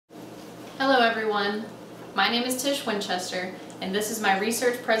Hello everyone, my name is Tish Winchester and this is my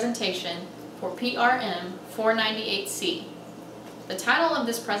research presentation for PRM 498C. The title of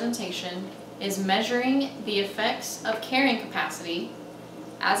this presentation is Measuring the Effects of Carrying Capacity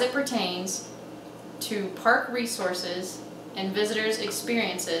as it pertains to park resources and visitors'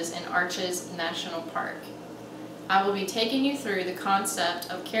 experiences in Arches National Park. I will be taking you through the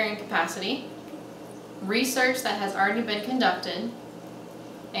concept of carrying capacity, research that has already been conducted,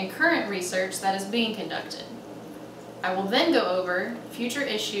 and current research that is being conducted. I will then go over future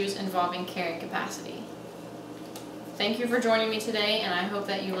issues involving carrying capacity. Thank you for joining me today, and I hope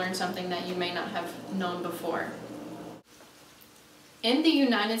that you learned something that you may not have known before. In the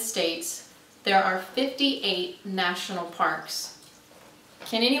United States, there are 58 national parks.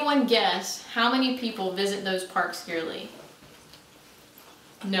 Can anyone guess how many people visit those parks yearly?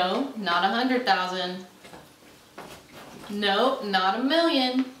 No, not 100,000. No, not 1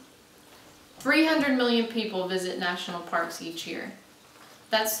 million. 300 million people visit national parks each year.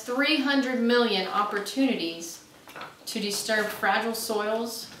 That's 300 million opportunities to disturb fragile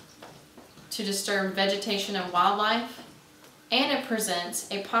soils, to disturb vegetation and wildlife, and it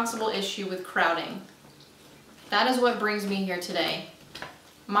presents a possible issue with crowding. That is what brings me here today.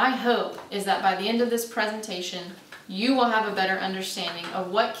 My hope is that by the end of this presentation, you will have a better understanding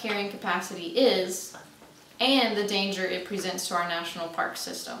of what carrying capacity is and the danger it presents to our national park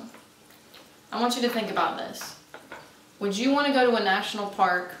system. I want you to think about this. Would you want to go to a national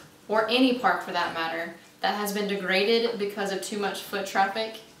park, or any park for that matter, that has been degraded because of too much foot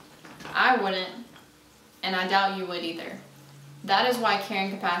traffic? I wouldn't, and I doubt you would either. That is why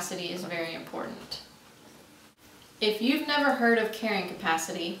carrying capacity is very important. If you've never heard of carrying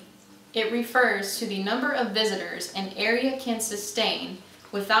capacity, it refers to the number of visitors an area can sustain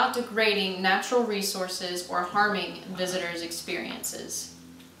without degrading natural resources or harming visitors' experiences.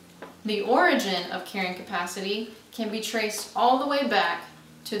 The origin of carrying capacity can be traced all the way back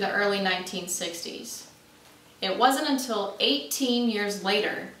to the early 1960s. It wasn't until 18 years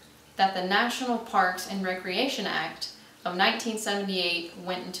later that the National Parks and Recreation Act of 1978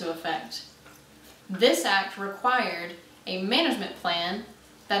 went into effect. This act required a management plan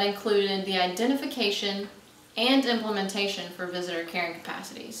that included the identification and implementation for visitor carrying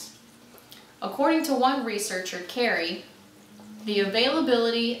capacities. According to one researcher, Carey, the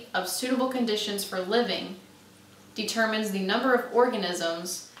availability of suitable conditions for living determines the number of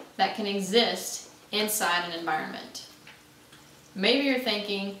organisms that can exist inside an environment. Maybe you're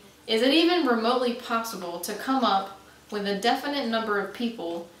thinking, is it even remotely possible to come up with a definite number of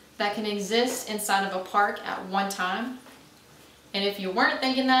people that can exist inside of a park at one time? And if you weren't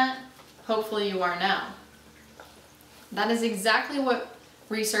thinking that, hopefully you are now. That is exactly what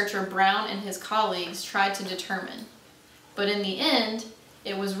researcher Brown and his colleagues tried to determine. But in the end,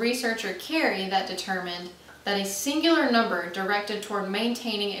 it was researcher Carey that determined that a singular number directed toward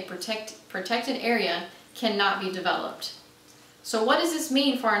maintaining a protected area cannot be developed. So what does this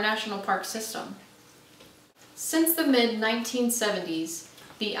mean for our national park system? Since the mid-1970s,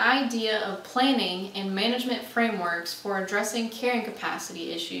 the idea of planning and management frameworks for addressing carrying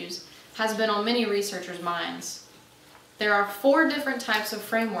capacity issues has been on many researchers' minds. There are 4 different types of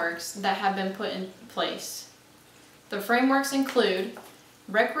frameworks that have been put in place. The frameworks include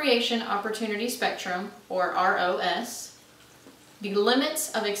Recreation Opportunity Spectrum, or ROS, the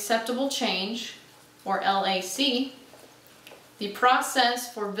Limits of Acceptable Change, or LAC, the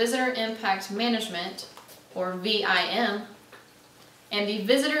Process for Visitor Impact Management, or VIM, and the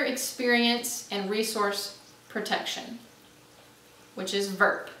Visitor Experience and Resource Protection, which is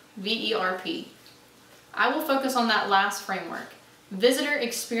VERP, V-E-R-P. I will focus on that last framework, Visitor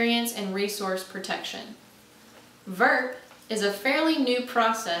Experience and Resource Protection. VERP is a fairly new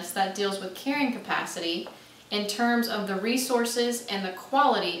process that deals with carrying capacity in terms of the resources and the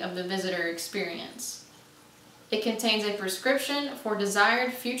quality of the visitor experience. It contains a prescription for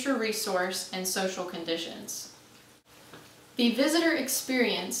desired future resource and social conditions. The Visitor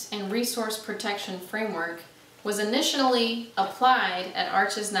Experience and Resource Protection Framework was initially applied at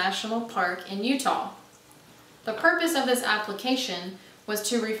Arches National Park in Utah. The purpose of this application was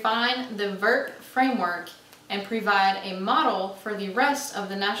to refine the VERP framework and provide a model for the rest of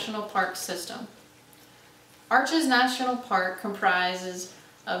the national park system. Arches National Park comprises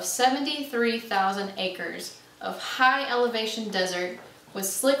of 73,000 acres of high elevation desert with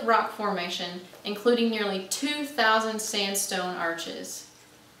slick rock formation, including nearly 2,000 sandstone arches.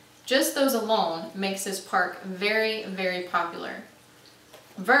 Just those alone makes this park very, very popular.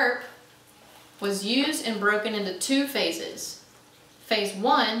 VERP was used and broken into 2 phases. Phase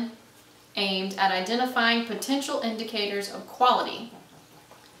 1 aimed at identifying potential indicators of quality.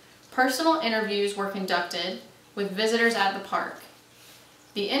 Personal interviews were conducted with visitors at the park.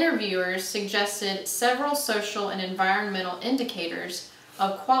 The interviewers suggested several social and environmental indicators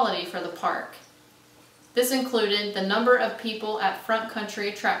of quality for the park. This included the number of people at front country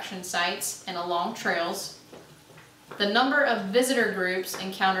attraction sites and along trails, the number of visitor groups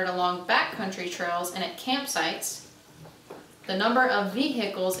encountered along backcountry trails and at campsites, the number of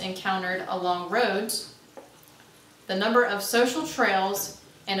vehicles encountered along roads, the number of social trails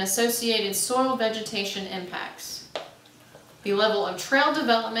and associated soil vegetation impacts, the level of trail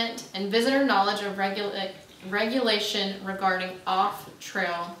development and visitor knowledge of regulation regarding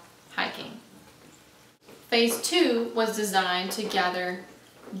off-trail hiking. Phase 2 was designed to gather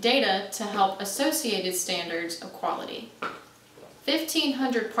data to help associated standards of quality.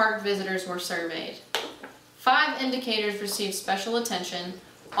 1,500 park visitors were surveyed. 5 indicators received special attention,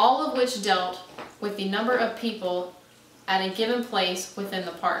 all of which dealt with the number of people at a given place within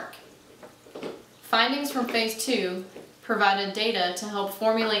the park. Findings from Phase 2 provided data to help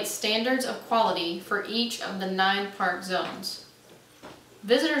formulate standards of quality for each of the 9 park zones.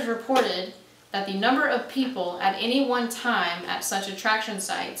 Visitors reported that the number of people at any one time at such attraction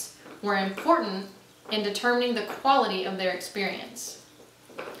sites were important in determining the quality of their experience.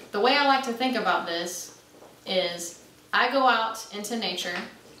 The way I like to think about this is I go out into nature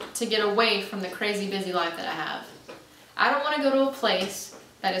to get away from the crazy busy life that I have. I don't want to go to a place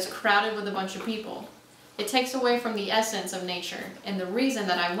that is crowded with a bunch of people. It takes away from the essence of nature and the reason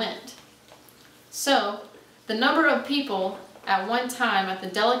that I went. So, the number of people at one time at the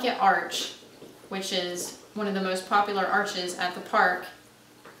Delicate Arch, which is one of the most popular arches at the park,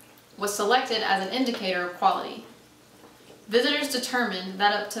 was selected as an indicator of quality. Visitors determined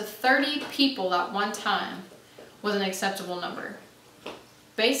that up to 30 people at one time was an acceptable number.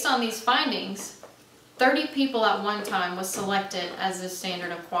 Based on these findings, 30 people at one time was selected as the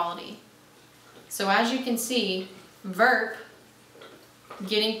standard of quality. So as you can see, VERP,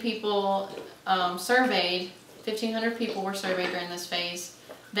 getting people surveyed, 1,500 people were surveyed during this phase.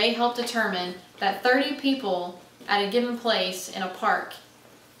 They helped determine that 30 people at a given place in a park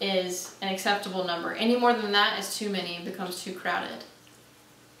is an acceptable number. Any more than that is too many, it becomes too crowded.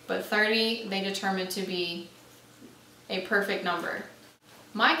 But 30 they determined to be a perfect number.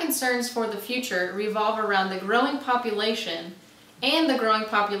 My concerns for the future revolve around the growing population and the growing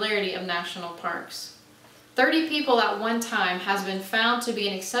popularity of national parks. 30 people at one time has been found to be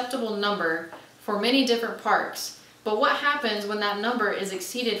an acceptable number for many different parks, but what happens when that number is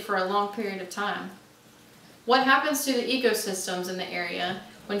exceeded for a long period of time? What happens to the ecosystems in the area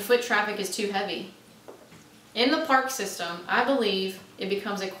when foot traffic is too heavy? In the park system, I believe it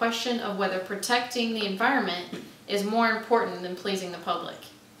becomes a question of whether protecting the environment is more important than pleasing the public.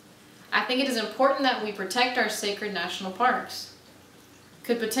 I think it is important that we protect our sacred national parks.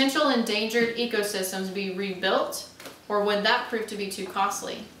 Could potential endangered ecosystems be rebuilt, or would that prove to be too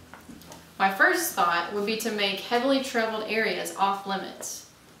costly? My first thought would be to make heavily traveled areas off limits,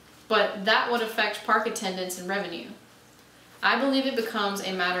 but that would affect park attendance and revenue. I believe it becomes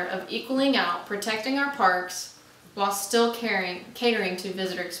a matter of equaling out protecting our parks while still catering to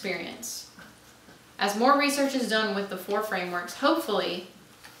visitor experience. As more research is done with the 4 frameworks, hopefully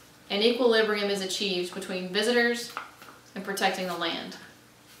an equilibrium is achieved between visitors and protecting the land.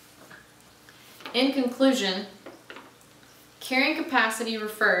 In conclusion, carrying capacity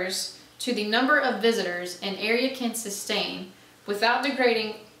refers to the number of visitors an area can sustain without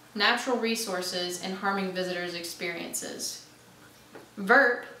degrading natural resources and harming visitors' experiences.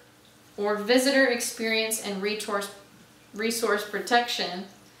 VERP, or Visitor Experience and Resource Protection,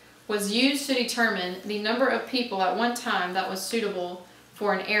 was used to determine the number of people at one time that was suitable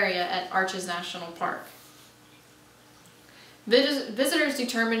for an area at Arches National Park. Visitors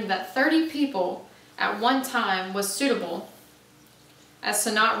determined that 30 people at one time was suitable as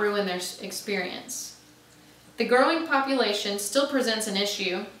to not ruin their experience. The growing population still presents an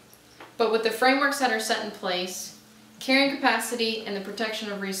issue, but with the frameworks that are set in place, carrying capacity and the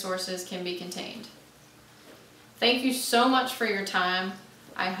protection of resources can be contained. Thank you so much for your time.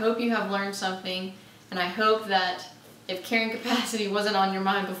 I hope you have learned something, and I hope that if carrying capacity wasn't on your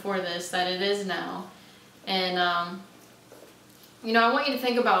mind before this, that it is now. And you know, I want you to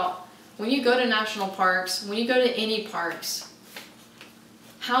think about when you go to national parks, when you go to any parks,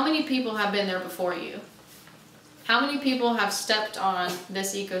 how many people have been there before you? How many people have stepped on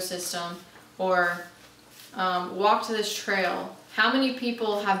this ecosystem or walked this trail? How many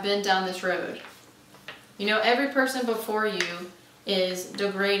people have been down this road? You know, every person before you is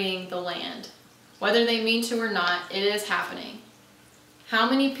degrading the land. Whether they mean to or not, it is happening. How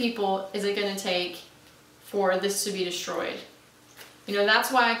many people is it going to take for this to be destroyed? You know,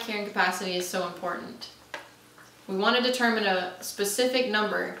 that's why carrying capacity is so important. We want to determine a specific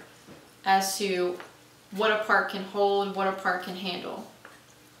number as to what a park can hold, what a park can handle.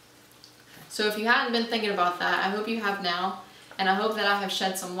 So if you hadn't been thinking about that, I hope you have now, and I hope that I have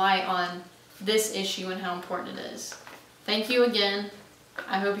shed some light on this issue and how important it is. Thank you again.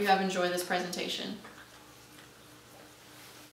 I hope you have enjoyed this presentation.